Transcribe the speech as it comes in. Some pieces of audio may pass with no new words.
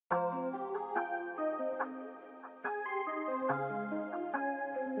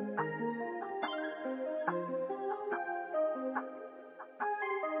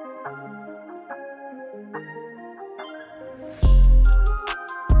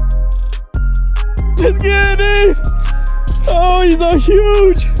Let's get it! Oh, he's a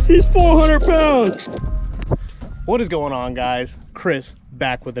huge! He's 400 pounds! What is going on, guys? Chris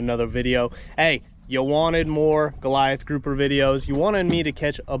back with another video. Hey, you wanted more Goliath grouper videos. You wanted me to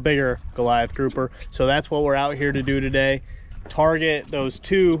catch a bigger Goliath grouper. So that's what we're out here to do today. Target those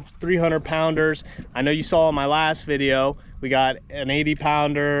two 300-pounders. I know you saw in my last video, we got an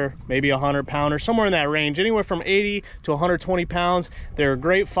 80-pounder, maybe a 100-pounder, somewhere in that range, anywhere from 80 to 120 pounds. They're a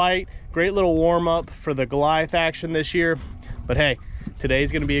great fight, great little warm-up for the Goliath action this year. But hey,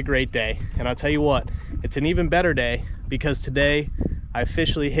 today's gonna be a great day. And I'll tell you what, it's an even better day because today I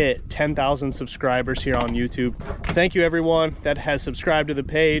officially hit 10,000 subscribers here on YouTube. Thank you everyone that has subscribed to the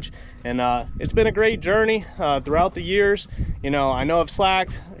page. And it's been a great journey throughout the years. You know, I know I've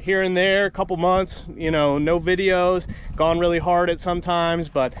slacked here and there, a couple months, you know, no videos, gone really hard at sometimes,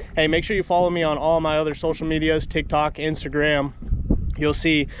 but hey, make sure you follow me on all my other social medias, TikTok, Instagram. You'll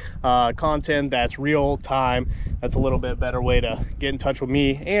see content that's real time. That's a little bit better way to get in touch with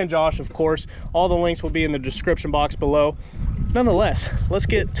me and Josh, of course. All the links will be in the description box below. Nonetheless, let's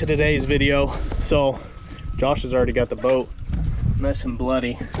get to today's video. So Josh has already got the boat nice and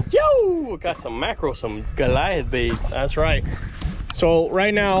bloody. Yo, got some mackerel, some Goliath baits. That's right. So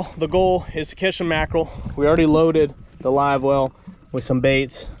right now the goal is to catch some mackerel. We already loaded the live well with some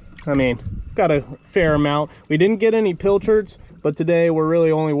baits. I mean, got a fair amount. We didn't get any pilchards, but today we're really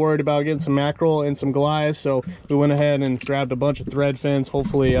only worried about getting some mackerel and some Goliaths. So we went ahead and grabbed a bunch of thread fins.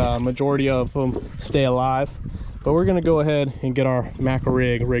 Hopefully majority of them stay alive. But we're gonna go ahead and get our mackerel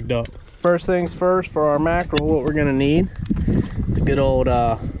rig rigged up. First things first, for our mackerel, what we're gonna need is a good old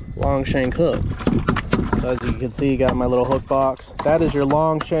long shank hook. So as you can see, got my little hook box. That is your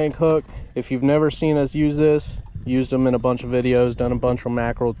long shank hook. If you've never seen us use this, used them in a bunch of videos, done a bunch of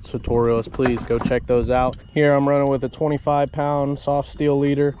mackerel tutorials, please go check those out. Here I'm running with a 25-pound soft steel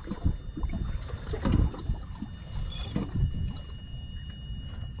leader.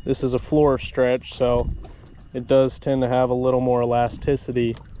 This is a floor stretch, so it does tend to have a little more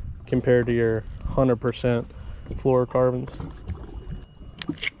elasticity compared to your 100% fluorocarbons.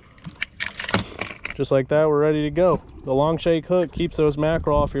 Just like that, we're ready to go. The long shank hook keeps those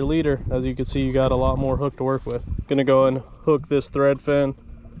mackerel off your leader. As you can see, you got a lot more hook to work with. Gonna go and hook this thread fin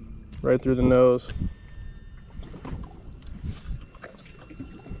right through the nose.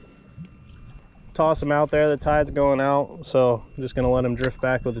 Toss him out there, the tide's going out, so I'm just gonna let him drift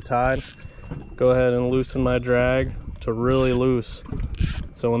back with the tide. Go ahead and loosen my drag to really loose,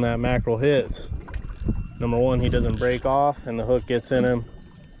 so when that mackerel hits, number one, he doesn't break off and the hook gets in him,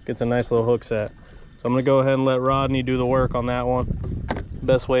 gets a nice little hook set. So I'm gonna go ahead and let Rodney do the work on that one.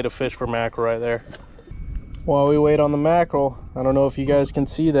 Best way to fish for mackerel right there. While we wait on the mackerel, I don't know if you guys can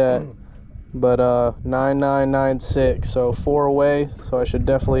see that, but 9996, so 4 away, so I should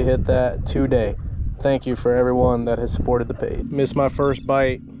definitely hit that today. Thank you for everyone that has supported the page. Missed my first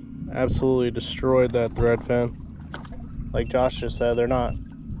bite, absolutely destroyed that thread fin. Like Josh just said, they're not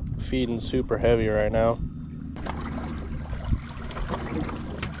feeding super heavy right now.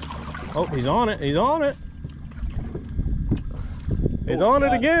 Oh, he's on it, he's on it. He's on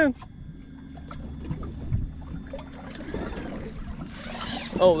it again.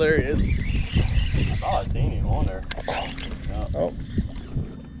 Oh, there he is. Oh, I seen him on there. Oh.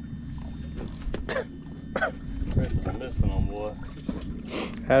 Chris is missing him, boy.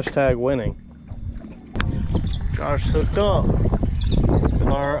 Hashtag winning. Josh hooked up with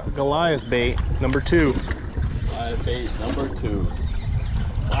our Goliath bait, number 2. Goliath bait number 2.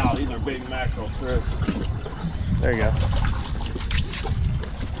 Wow, these are big mackerel, Chris. There you go.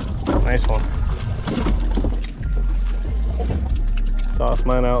 Nice one. Toss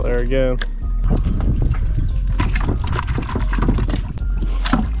mine out there again.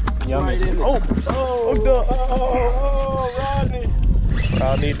 Yummy. Right Oh, hooked up. Oh, Rodney.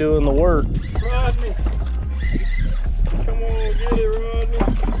 Rodney doing the work. Rodney. Come on, get it, Rodney.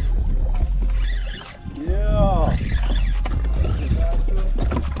 Yeah.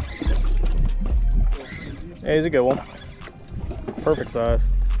 Hey, he's a good one. Perfect size.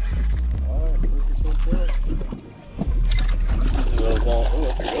 Alright, this is so good. This is a long, oh,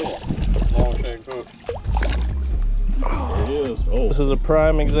 that's a good one. Long shank hook. There it is. Oh. This is a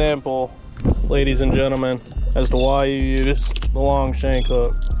prime example, ladies and gentlemen, as to why you use the long shank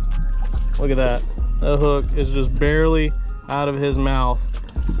hook. Look at that. That hook is just barely out of his mouth.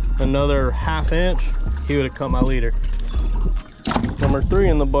 Another ½ inch, he would have cut my leader. Number 3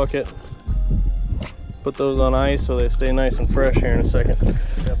 in the bucket. Put those on ice so they stay nice and fresh here in a second.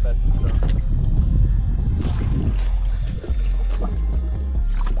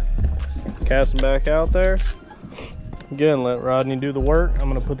 Cast them back out there. Again, let Rodney do the work. I'm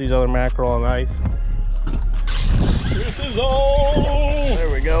gonna put these other mackerel on ice. This is on. There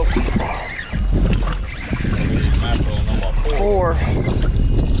we go. Mackerel number 4.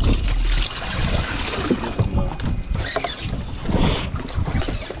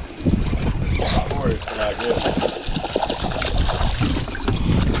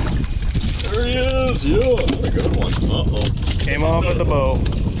 There he is. Yeah, what a good one. Uh-oh. Came off at the bow.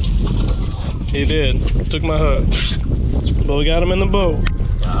 He did. Took my hook. But we got him in the boat.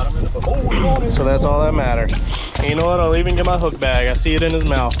 Got him in the boat. Oh, we got him. So that's all that matters. And you know what? I'll even get my hook bag. I see it in his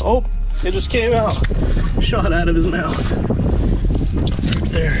mouth. Oh, it just came out. Shot out of his mouth. Right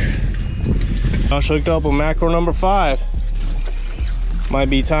there. Josh hooked up with mackerel number 5. Might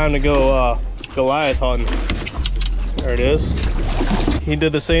be time to go Goliath hunting. There it is. He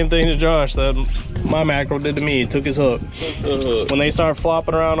did the same thing to Josh that my mackerel did to me. He took his hook. When they start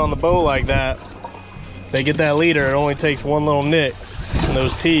flopping around on the bow like that, they get that leader. It only takes one little nick. And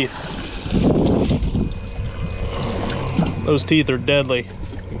those teeth are deadly.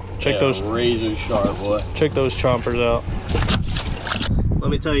 Check those razor sharp, boy. Check those chompers out.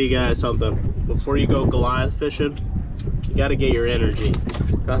 Let me tell you guys something. Before you go Goliath fishing, you gotta get your energy.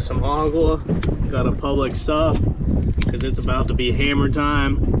 Got some agua, got a public stuff, because it's about to be hammer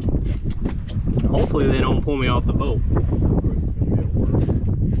time. Hopefully they don't pull me off the boat.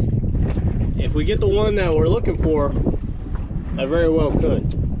 If we get the one that we're looking for, I very well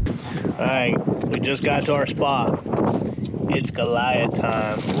could. All right, we just got to our spot. It's Goliath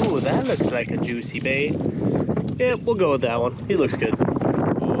time. Ooh, that looks like a juicy bait. Yeah, we'll go with that one. He looks good.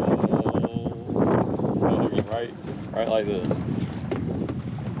 Right like this.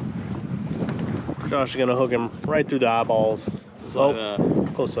 Josh is gonna hook him right through the eyeballs. Just like that.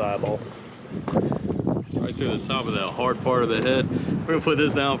 Close to the eyeball. Right through the top of that hard part of the head. We're gonna put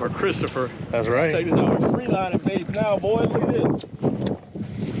this down for Christopher. That's right. Check this out. We're freelining baits now, boys. Look at this.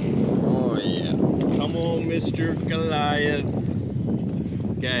 Oh yeah. Come on, Mr. Goliath.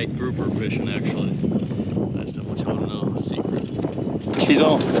 Gag grouper fishing, actually. I still want y'all to know a secret. He's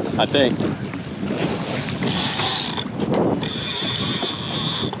on, I think.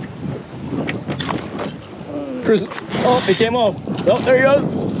 Chris, oh, he came off. Oh, there he goes.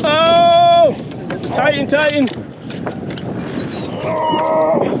 Oh! Tighten, tighten.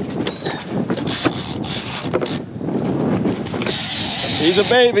 Oh. He's a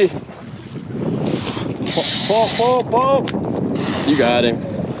baby. Pull, pull, pull. You got him.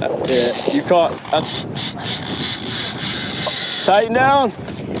 Yeah, you caught. Tighten down.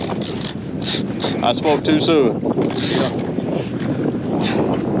 I spoke too soon.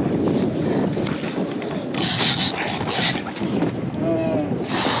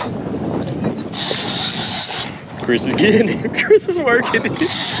 Chris is getting him. Chris is working it.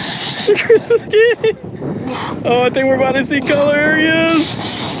 Chris is getting him. Oh, I think we're about to see color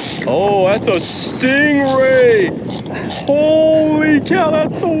areas. Oh, that's a stingray. Holy cow,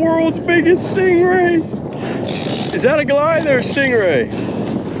 that's the world's biggest stingray. Is that a Goliath or a stingray?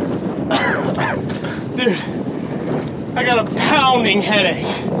 Dude, I got a pounding headache.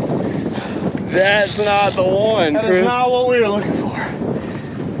 That's not the one, That Chris. is not what we were looking for.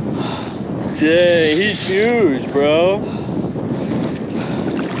 Dang, he's huge, bro.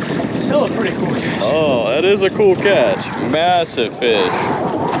 Still a pretty cool catch. Oh, that is a cool catch. Massive fish.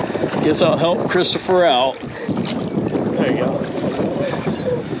 Guess I'll help Christopher out. There you go.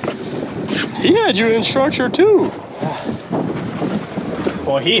 He had you in structure too.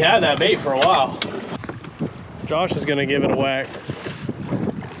 Well, he had that bait for a while. Josh is gonna give it a whack.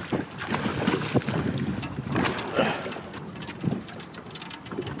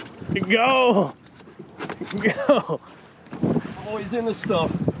 Go! Go! Oh, he's in the stuff.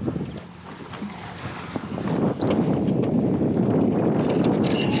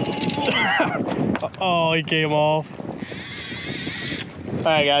 Oh, he came off. All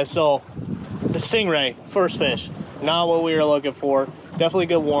right, guys, so the stingray, first fish, not what we were looking for. Definitely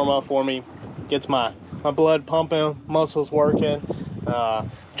good warm-up for me. Gets my blood pumping, muscles working.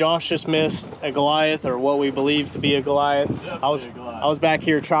 Josh just missed a Goliath, or what we believe to be a Goliath. I was back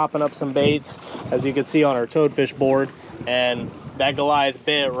here chopping up some baits, as you can see on our toadfish board, and that Goliath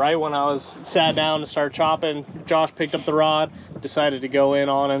bit right when I was sat down to start chopping. Josh picked up the rod, decided to go in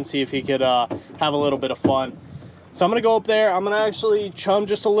on him, see if he could have a little bit of fun. So I'm gonna go up there. I'm gonna actually chum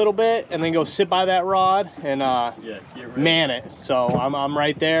just a little bit and then go sit by that rod and man it. So I'm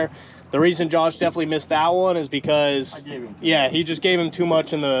right there. The reason Josh definitely missed that one is because, he just gave him too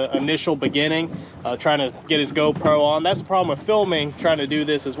much in the initial beginning, trying to get his GoPro on. That's the problem with filming, trying to do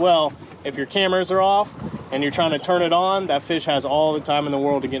this as well. If your cameras are off, and you're trying to turn it on, that fish has all the time in the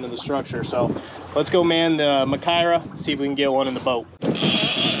world to get into the structure. So let's go man the Mackerel, see if we can get one in the boat.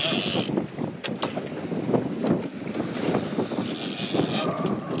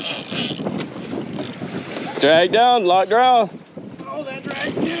 Drag down, lock ground. Oh, that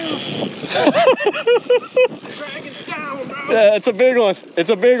dragged down. Drag it down, bro. Yeah, it's a big one.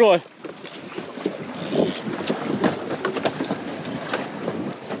 It's a big one.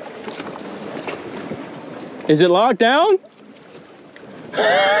 Is it locked down?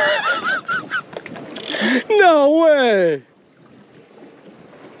 No way.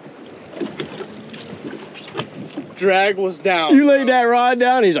 Drag was down. You laid that rod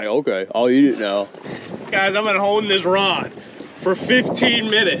down? He's like, okay, I'll eat it now. Guys, I've been holding this rod for 15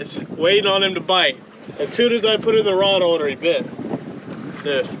 minutes, waiting on him to bite. As soon as I put in the rod holder, he bit.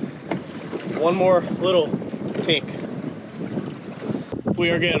 Dude, one more little kink. We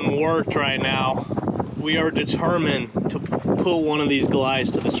are getting worked right now. We are determined to pull one of these Goliaths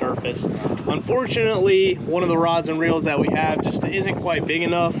to the surface. Unfortunately, one of the rods and reels that we have just isn't quite big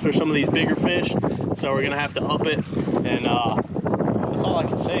enough for some of these bigger fish, so we're gonna have to up it. And that's all I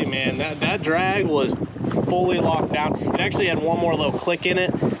can say, man. That drag was fully locked down. It actually had one more little click in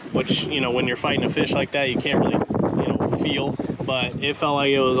it, which, you know, when you're fighting a fish like that, you can't really, you know, feel. But it felt like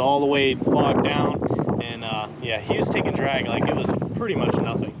it was all the way locked down. And yeah, he was taking drag like it was pretty much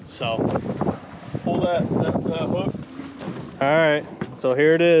nothing. So pull that hook. All right, so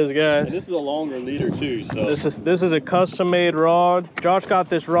here it is, guys. And this is a longer leader too. So this is a custom-made rod. Josh got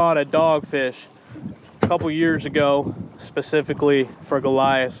this rod at Dogfish a couple years ago, specifically for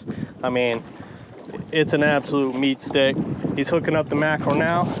Goliaths. I mean, it's an absolute meat stick. He's hooking up the mackerel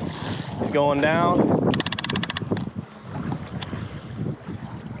now. He's going down.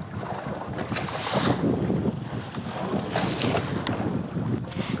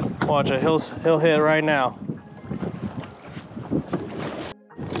 Watch it, he'll hit right now.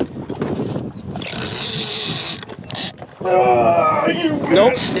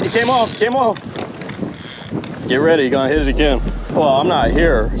 nope, it came off, Get ready, you're gonna hit it again. Well, I'm not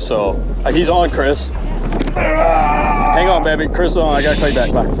here, so he's on, Chris. Hang on, baby, Chris on, I gotta call you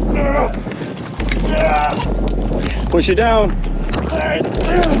back, bye. Push it down.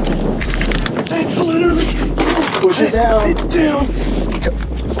 It's literally, push it down. It's down.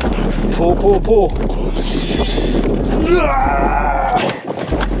 Pull.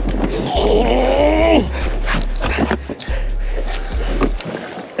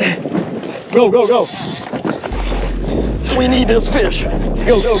 Go. We need this fish. Go.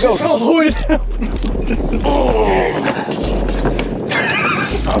 All the way down.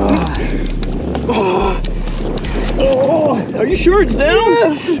 Oh, are you sure it's down?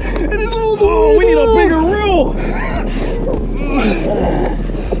 Yes, it is all the way we need a down. bigger reel.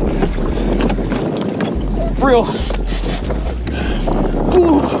 Reel.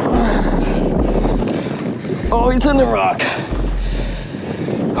 Oh, he's in the rock.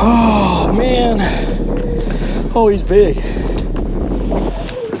 Oh, man. Oh, he's big.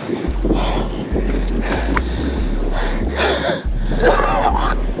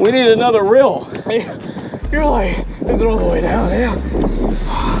 We need another reel. You're like, is it all the way down? Yeah.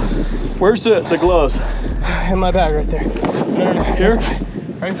 Where's the gloves? In my bag right there. No. Here?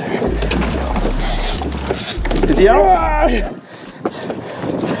 Right there. Is he out?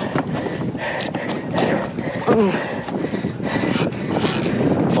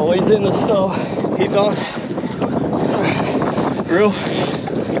 Oh, he's in the stove. He's on. Reel.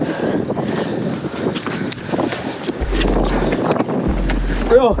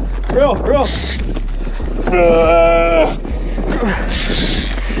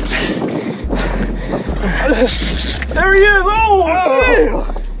 There he is! Oh, damn!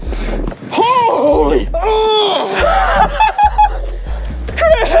 Holy! Oh!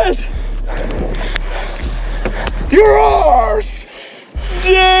 Chris! You're ours!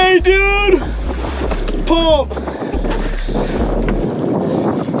 Dang, dude! Pump!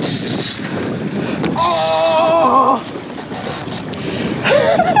 Oh!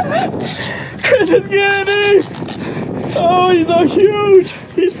 Chris is getting it! Oh, he's so huge!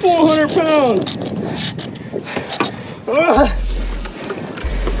 He's 400 pounds!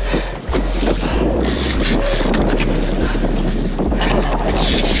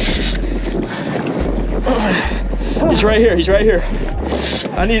 He's right here.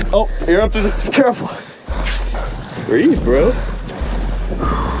 I need, oh, you're up to this, be careful. Reef, bro.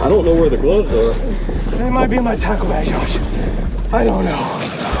 I don't know where the gloves are. They might be in my tackle bag, Josh. I don't know.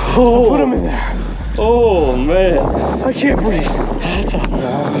 Oh, Put them in there. Oh, man. I can't breathe. That's a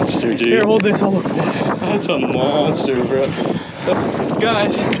monster, dude. Here, hold this, I'll look for it. That's a monster, bro.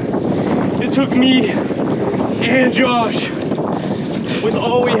 Guys, it took me and Josh with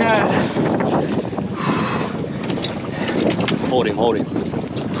all we had. Hold him, hold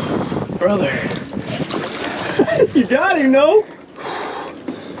him. Brother. You got him, no?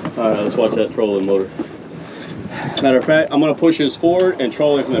 All right, let's watch that trolling motor. Matter of fact, I'm gonna push his forward and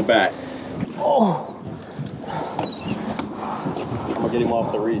troll him from the back. Oh. I'm gonna get him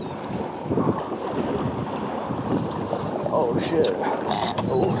off the reef. Oh shit.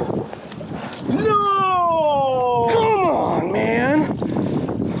 Oh. No! Come on, man.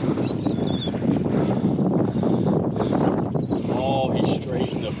 Oh, he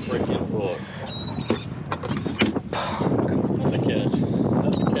straightened the freaking hook. That's a catch.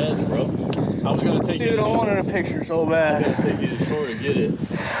 That's a catch, bro. I was gonna take you. Dude, I wanted a picture so I bad. was gonna take you to shore to get it.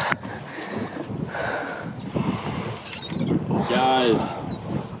 Guys.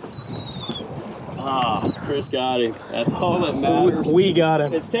 Ah, Chris got him. That's all that matters. We got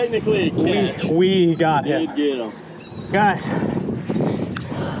him. It's technically a catch. We got him. Did get him. Guys,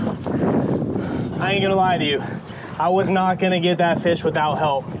 I ain't gonna lie to you. I was not gonna get that fish without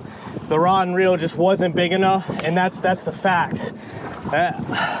help. The rod and reel just wasn't big enough, and that's the facts.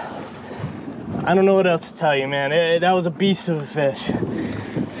 I don't know what else to tell you, man. That was a beast of a fish.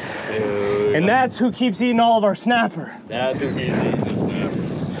 Dude. And that's who keeps eating all of our snapper. That's who keeps eating the snapper.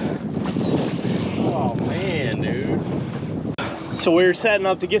 Oh man, dude. So we were setting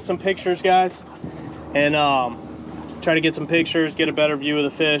up to get some pictures, guys, and try to get some pictures, get a better view of the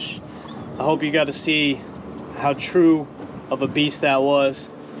fish. I hope you got to see how true of a beast that was.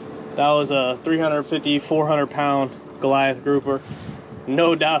 That was a 350, 400 pound Goliath grouper.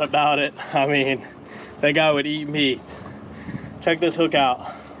 No doubt about it. I mean, that guy would eat meat. Check this hook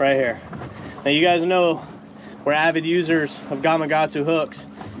out right here. Now you guys know we're avid users of Gamakatsu hooks.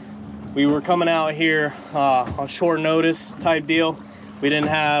 We were coming out here on short notice type deal. We didn't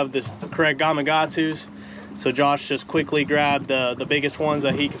have the correct Gamakatsus, so Josh just quickly grabbed the biggest ones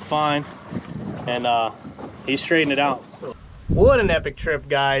that he could find, and he straightened it out. What an epic trip,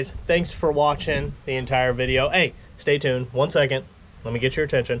 guys. Thanks for watching the entire video. Hey, stay tuned 1 second. Let me get your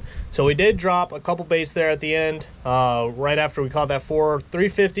attention. So we did drop a couple baits there at the end, right after we caught that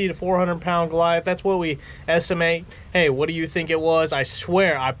 350 to 400 pound Goliath. That's what we estimate. Hey, what do you think it was? I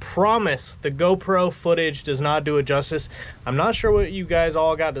swear, I promise the GoPro footage does not do it justice. I'm not sure what you guys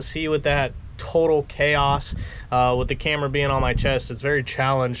all got to see with that total chaos, with the camera being on my chest. It's very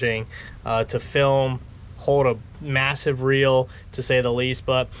challenging to film, hold a massive reel, to say the least.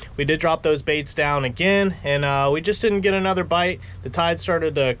 But we did drop those baits down again, and we just didn't get another bite. The tide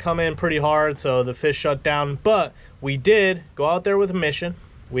started to come in pretty hard, so the fish shut down. But we did go out there with a mission.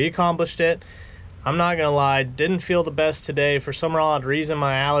 We accomplished it. I'm not gonna lie, didn't feel the best today. For some odd reason,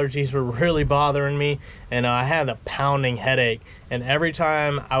 my allergies were really bothering me, and I had a pounding headache. And every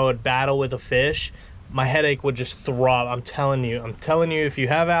time I would battle with a fish, my headache would just throb. I'm telling you, if you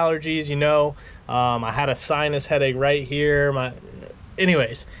have allergies, you know. I had a sinus headache right here.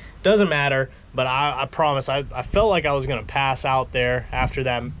 Anyways, doesn't matter. But I promise, I felt like I was gonna pass out there after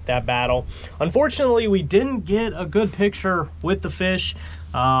that battle. Unfortunately, we didn't get a good picture with the fish.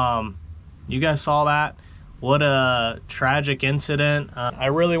 You guys saw that. What a tragic incident. I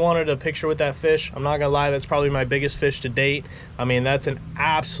really wanted a picture with that fish. I'm not gonna lie, that's probably my biggest fish to date. I mean, that's an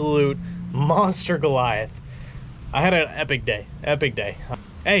absolute monster Goliath. I had an epic day,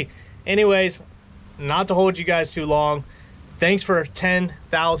 Hey, anyways, not to hold you guys too long, thanks for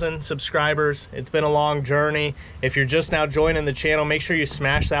 10,000 subscribers. It's been a long journey. If you're just now joining the channel, make sure you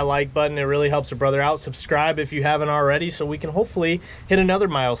smash that like button. It really helps a brother out. Subscribe if you haven't already, so we can hopefully hit another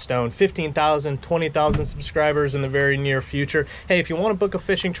milestone, 15,000, 20,000 subscribers in the very near future. Hey, if you want to book a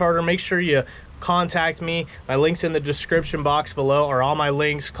fishing charter, make sure you contact me. My links in the description box below are all my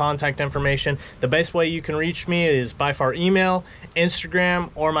links, contact information. The best way you can reach me is by far email, Instagram,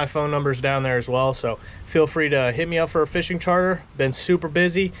 or my phone number's down there as well. So feel free to hit me up for a fishing charter. Been super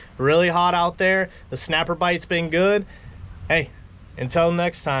busy, really hot out there. The snapper bite's been good. Hey, until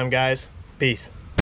next time, guys, peace.